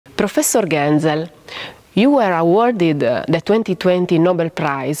Professor Genzel, you were awarded the 2020 Nobel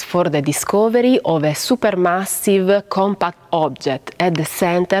Prize for the discovery of a supermassive compact object at the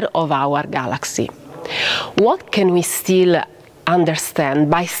center of our galaxy. What can we still understand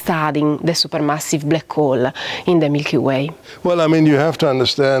by studying the supermassive black hole in the Milky Way? Well, I mean, you have to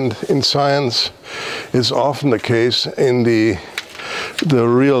understand, in science, it's often the case in the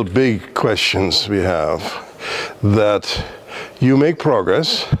real big questions we have, that you make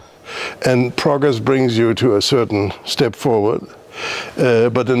progress, and progress brings you to a certain step forward,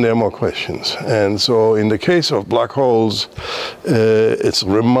 but then there are more questions. And so in the case of black holes, it's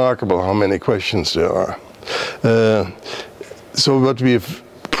remarkable how many questions there are. So what we've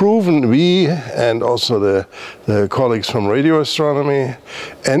proven, we and also the colleagues from radio astronomy,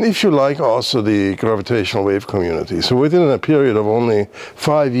 and if you like also the gravitational wave community. So within a period of only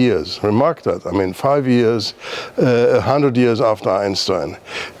 5 years, remark that, I mean 5 years, 100 years after Einstein,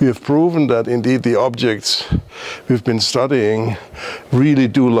 we have proven that indeed the objects we've been studying really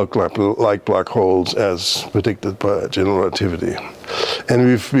do look like black holes as predicted by general relativity. And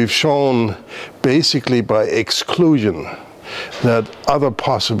we've shown basically by exclusion that other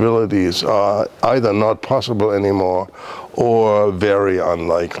possibilities are either not possible anymore or very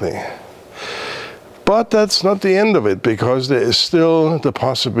unlikely. But that's not the end of it, because there is still the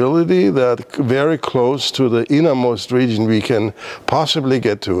possibility that very close to the innermost region we can possibly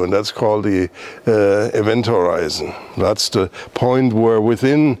get to, and that's called the event horizon. That's the point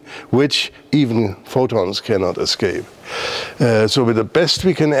within which even photons cannot escape. So with the best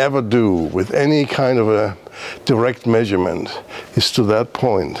we can ever do with any kind of a direct measurement is to that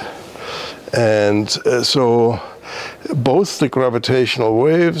point. And so both the gravitational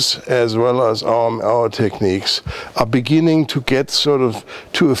waves as well as our techniques are beginning to get sort of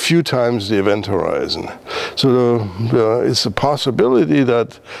to a few times the event horizon. So it's a possibility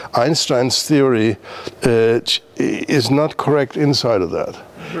that Einstein's theory is not correct inside of that.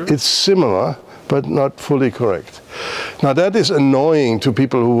 Mm-hmm. It's similar, but not fully correct. Now that is annoying to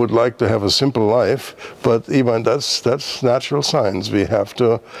people who would like to have a simple life, but even that's natural science. We have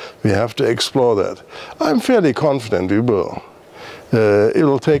to explore that. I'm fairly confident we will.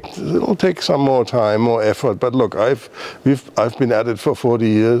 It'll take some more time, more effort. But look, I've been at it for 40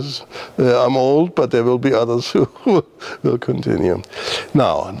 years. I'm old, but there will be others who will continue.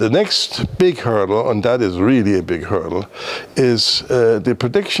 Now, the next big hurdle, and that is really a big hurdle, is the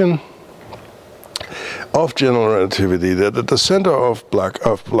prediction of general relativity, that at the center of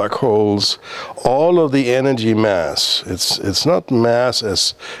black holes, all of the energy mass, it's not mass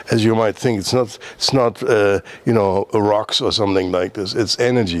as you might think. It's not you know, rocks or something like this. It's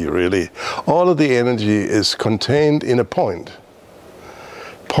energy, really. All of the energy is contained in a point.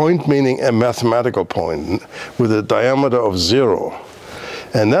 Point meaning a mathematical point with a diameter of 0,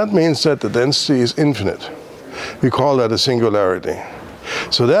 and that means that the density is infinite. We call that a singularity.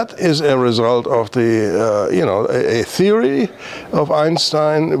 So that is a result of the, you know, a theory of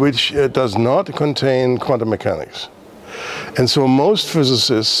Einstein which does not contain quantum mechanics. And so most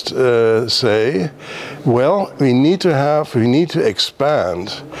physicists say, well, we need to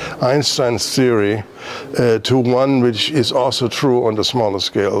expand Einstein's theory to one which is also true on the smaller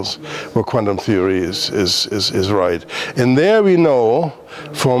scales where quantum theory is right. And there we know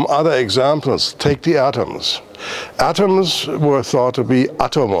from other examples, take the atoms. Atoms were thought to be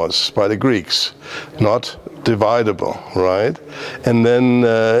atomos by the Greeks, not dividable, right? And then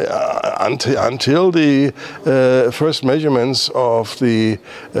until the first measurements of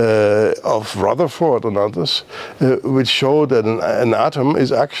Rutherford and others, which show that an atom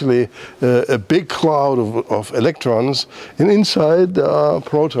is actually a big cloud of electrons, and inside there are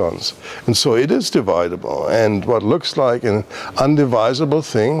protons. And so it is divisible, and what looks like an undivisible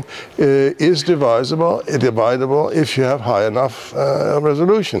thing is divisible if you have high enough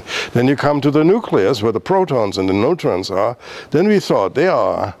resolution. Then you come to the nucleus where the protons and the neutrons are. Then we thought they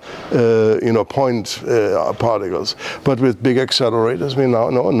are, you know, point particles. But with big accelerators, we now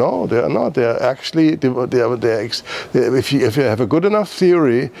know no, they are not. They are actually if you have a good enough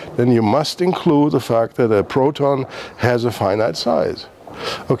theory, then you must include the fact that a proton has a finite size.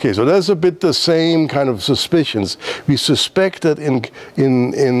 Okay, so that's a bit the same kind of suspicions. We suspect that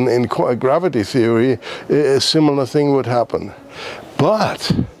in gravity theory, a similar thing would happen.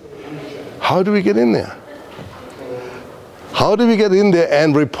 But how do we get in there? How do we get in there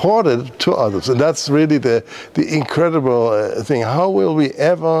and report it to others? And that's really the incredible thing. How will we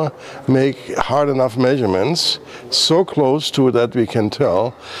ever make hard enough measurements so close to it that we can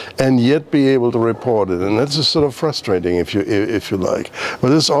tell, and yet be able to report it? And that's just sort of frustrating, if you like.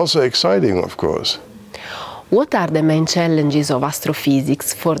 But it's also exciting, of course. What are the main challenges of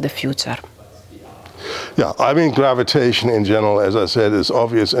astrophysics for the future? Yeah, I mean, gravitation in general, as I said, is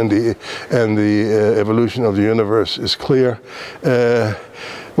obvious, and the evolution of the universe is clear.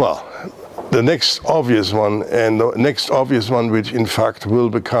 Well, the next obvious one, and the next obvious one which in fact will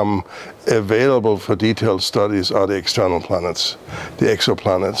become available for detailed studies, are the external planets, the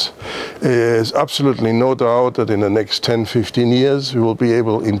exoplanets. There's absolutely no doubt that in the next 10-15 years we will be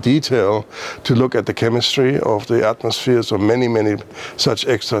able in detail to look at the chemistry of the atmospheres of many, many such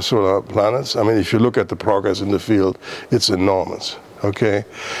extrasolar planets. I mean, if you look at the progress in the field, it's enormous, okay?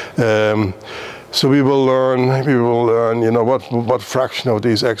 So we will learn, you know, what fraction of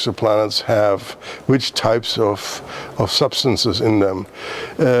these exoplanets have which types of substances in them.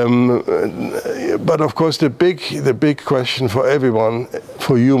 But of course, the big question for everyone,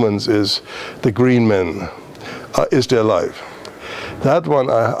 for humans, is the green men. Is there life? That one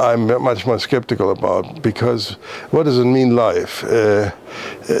I'm much more skeptical about, because what does it mean, life? The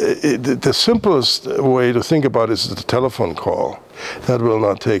simplest way to think about it is the telephone call. That will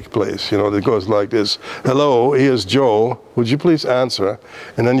not take place. You know, it goes like this: hello, here's Joe, would you please answer?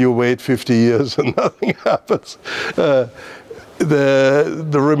 And then you wait 50 years and nothing happens.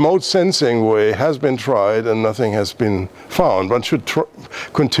 The remote sensing way has been tried and nothing has been found. One should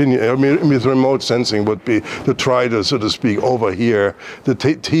continue. I mean, with remote sensing would be to try to, so to speak, overhear the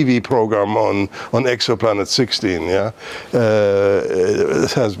TV program on exoplanet 16. Yeah,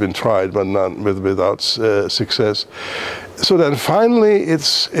 it has been tried, but not without success. So then finally,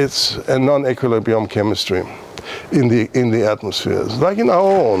 it's a non-equilibrium chemistry in the atmospheres, like in our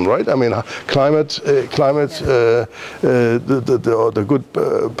own, right? I mean, climate, the good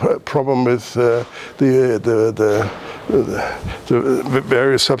problem with the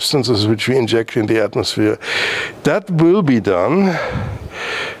various substances which we inject in the atmosphere, that will be done.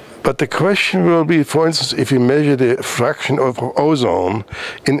 But the question will be, for instance, if you measure the fraction of ozone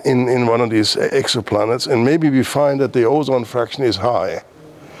in one of these exoplanets, and maybe we find that the ozone fraction is high,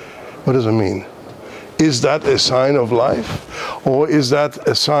 what does it mean? Is that a sign of life, or is that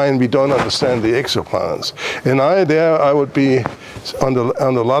a sign we don't understand the exoplanets? And I would be on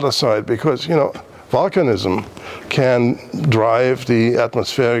the latter side, because, you know, volcanism can drive the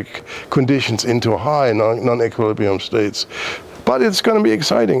atmospheric conditions into high non-equilibrium states. But it's going to be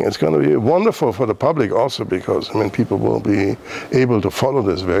exciting. It's going to be wonderful for the public also, because, I mean, people will be able to follow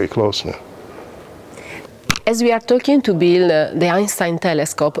this very closely. As we are talking to build the Einstein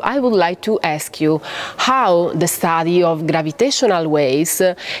telescope, I would like to ask you how the study of gravitational waves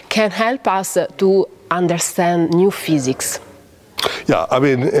can help us to understand new physics. Yeah, I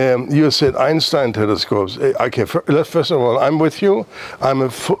mean, you said Einstein telescopes. Okay, first of all, I'm with you. I'm a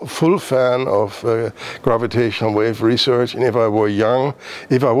full fan of gravitational wave research, and if I were young,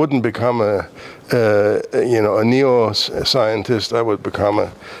 if I wouldn't become a neo-scientist, I would become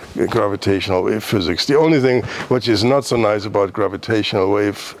a gravitational wave physics. The only thing which is not so nice about gravitational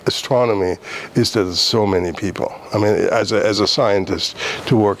wave astronomy is that there's so many people. I mean, as a scientist,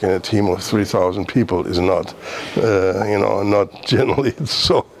 to work in a team of 3,000 people is not, not generally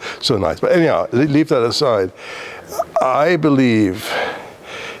so nice. But anyhow, leave that aside. I believe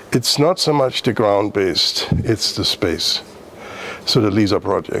it's not so much the ground-based, it's the space. So the LISA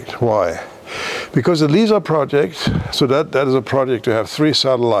project. Why? Because the LISA project, so that is a project to have 3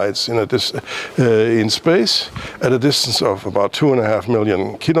 satellites in space at a distance of about 2.5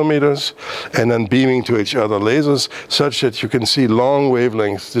 million kilometers, and then beaming to each other lasers such that you can see long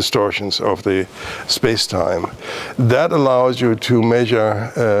wavelength distortions of the space-time. That allows you to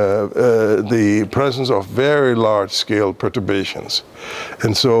measure the presence of very large-scale perturbations.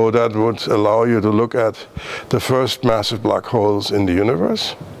 And so that would allow you to look at the first massive black holes in the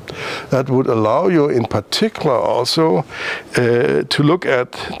universe. That would allow you in particular also to look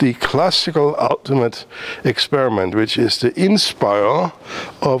at the classical ultimate experiment, which is the in-spiral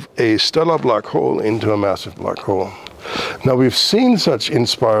of a stellar black hole into a massive black hole. Now, we've seen such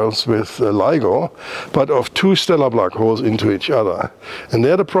in-spirals with LIGO, but of 2 stellar black holes into each other. And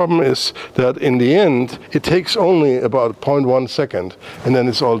there the problem is that in the end, it takes only about 0.1 second, and then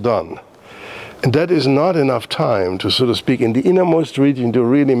it's all done. And that is not enough time to, so to speak, in the innermost region to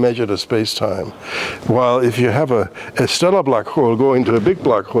really measure the space-time. While if you have a stellar black hole go into a big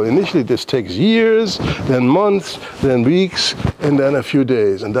black hole, initially this takes years, then months, then weeks, and then a few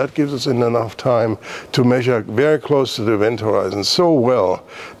days. And that gives us enough time to measure very close to the event horizon so well,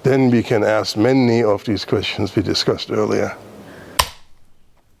 then we can ask many of these questions we discussed earlier.